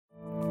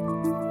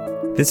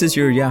This is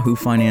your Yahoo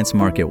Finance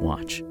Market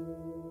Watch.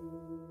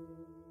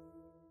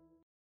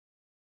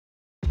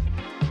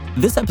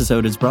 This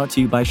episode is brought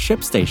to you by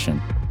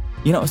ShipStation.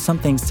 You know, some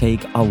things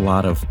take a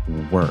lot of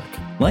work,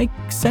 like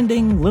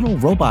sending little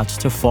robots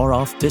to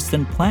far-off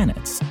distant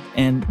planets.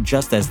 And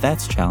just as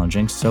that's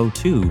challenging, so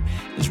too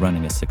is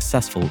running a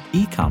successful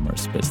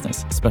e-commerce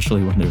business,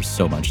 especially when there's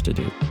so much to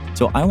do.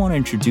 So I want to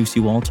introduce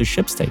you all to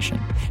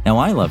ShipStation. Now,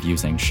 I love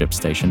using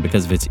ShipStation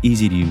because of its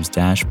easy-to-use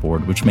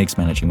dashboard, which makes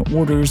managing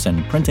orders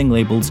and printing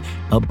labels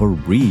a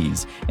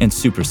breeze and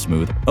super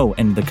smooth. Oh,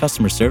 and the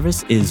customer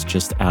service is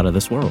just out of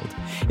this world.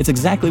 It's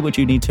exactly what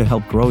you need to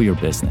help grow your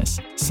business.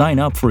 Sign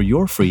up for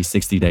your free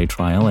 60-day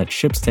trial at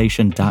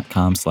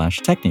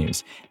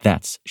shipstation.com/technews.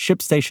 That's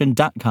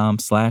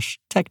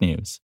shipstation.com/technews.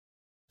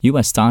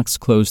 U.S. stocks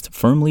closed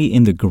firmly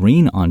in the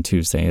green on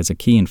Tuesday as a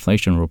key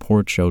inflation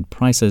report showed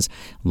prices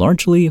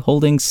largely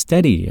holding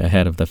steady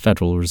ahead of the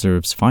Federal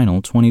Reserve's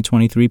final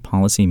 2023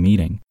 policy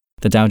meeting.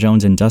 The Dow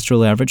Jones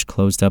Industrial Average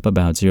closed up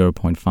about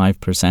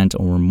 0.5%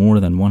 or more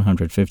than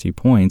 150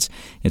 points,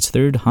 its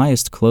third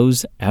highest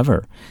close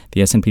ever.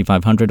 The S&P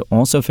 500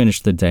 also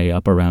finished the day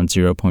up around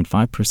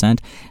 0.5%,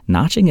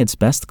 notching its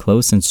best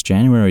close since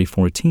January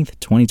 14,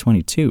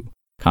 2022.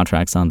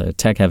 Contracts on the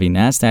tech-heavy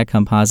NASDAQ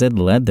composite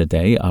led the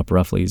day up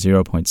roughly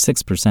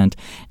 0.6%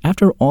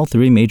 after all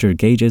three major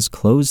gauges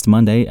closed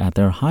Monday at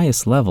their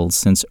highest levels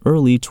since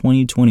early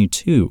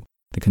 2022.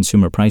 The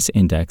Consumer Price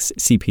Index,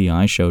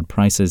 CPI, showed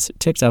prices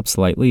ticked up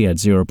slightly at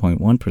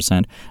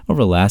 0.1%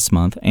 over last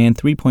month and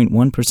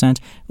 3.1%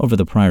 over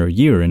the prior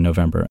year in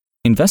November.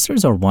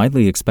 Investors are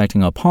widely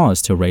expecting a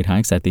pause to rate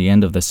hikes at the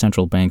end of the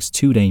central bank's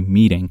two-day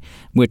meeting,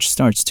 which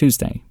starts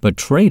Tuesday. But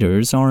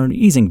traders are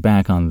easing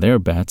back on their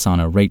bets on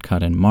a rate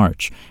cut in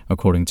March,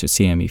 according to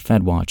CME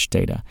FedWatch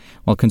data.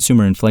 While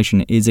consumer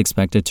inflation is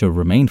expected to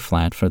remain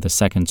flat for the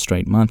second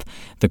straight month,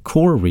 the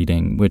core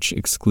reading, which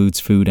excludes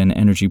food and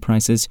energy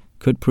prices,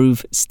 could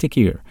prove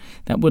stickier.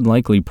 That would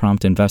likely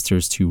prompt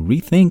investors to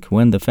rethink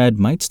when the Fed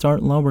might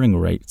start lowering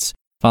rates.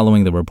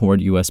 Following the report,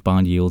 U.S.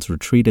 bond yields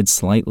retreated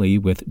slightly,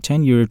 with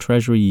 10-year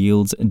Treasury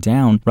yields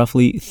down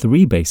roughly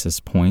 3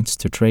 basis points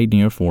to trade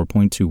near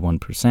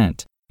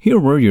 4.21%. Here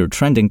were your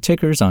trending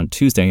tickers on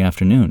Tuesday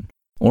afternoon.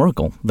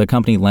 Oracle, the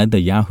company, led the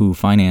Yahoo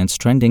Finance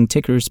trending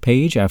tickers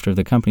page after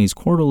the company's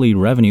quarterly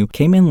revenue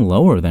came in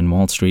lower than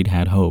Wall Street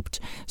had hoped.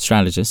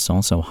 Strategists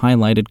also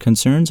highlighted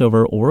concerns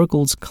over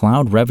Oracle's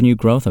cloud revenue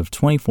growth of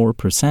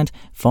 24%,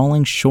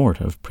 falling short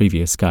of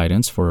previous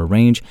guidance for a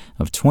range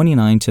of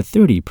 29 to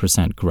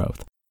 30%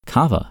 growth.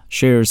 Kava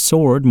shares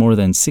soared more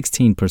than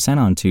 16%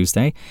 on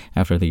Tuesday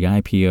after the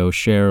IPO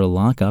share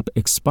lockup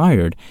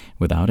expired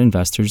without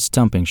investors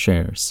dumping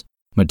shares.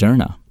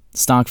 Moderna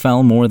stock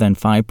fell more than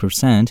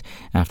 5%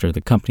 after the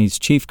company's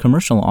chief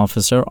commercial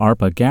officer,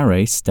 Arpa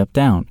Garay, stepped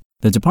down.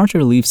 The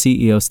departure leaves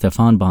CEO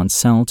Stéphane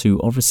Bancel to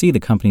oversee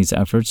the company's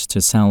efforts to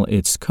sell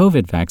its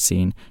COVID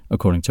vaccine,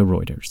 according to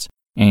Reuters.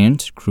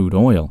 And crude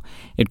oil.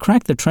 It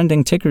cracked the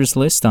trending tickers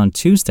list on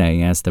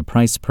Tuesday as the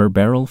price per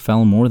barrel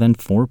fell more than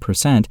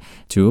 4%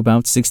 to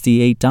about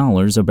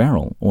 $68 a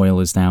barrel. Oil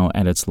is now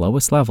at its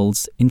lowest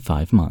levels in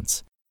 5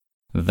 months.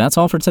 That's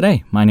all for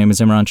today. My name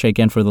is Imran Sheikh,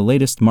 and for the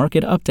latest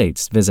market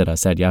updates, visit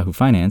us at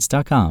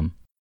yahoofinance.com.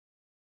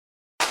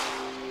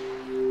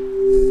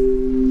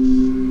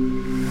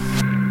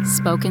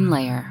 Spoken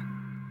Layer.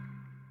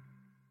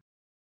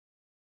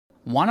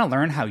 Want to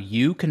learn how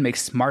you can make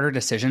smarter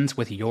decisions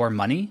with your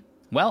money?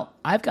 Well,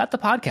 I've got the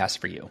podcast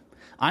for you.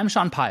 I'm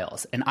Sean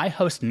Piles, and I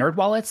host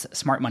NerdWallet's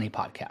Smart Money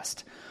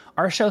Podcast.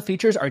 Our show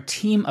features our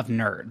team of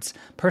nerds,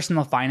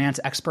 personal finance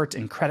experts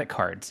in credit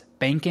cards,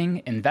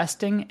 banking,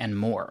 investing, and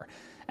more.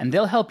 And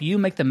they'll help you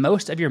make the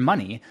most of your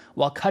money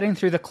while cutting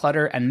through the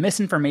clutter and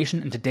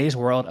misinformation in today's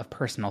world of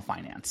personal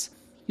finance.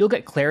 You'll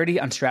get clarity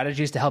on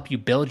strategies to help you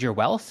build your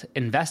wealth,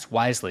 invest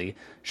wisely,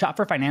 shop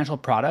for financial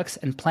products,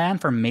 and plan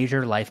for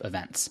major life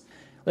events.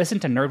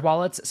 Listen to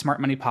NerdWallet's Smart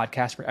Money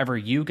Podcast wherever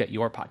you get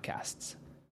your podcasts.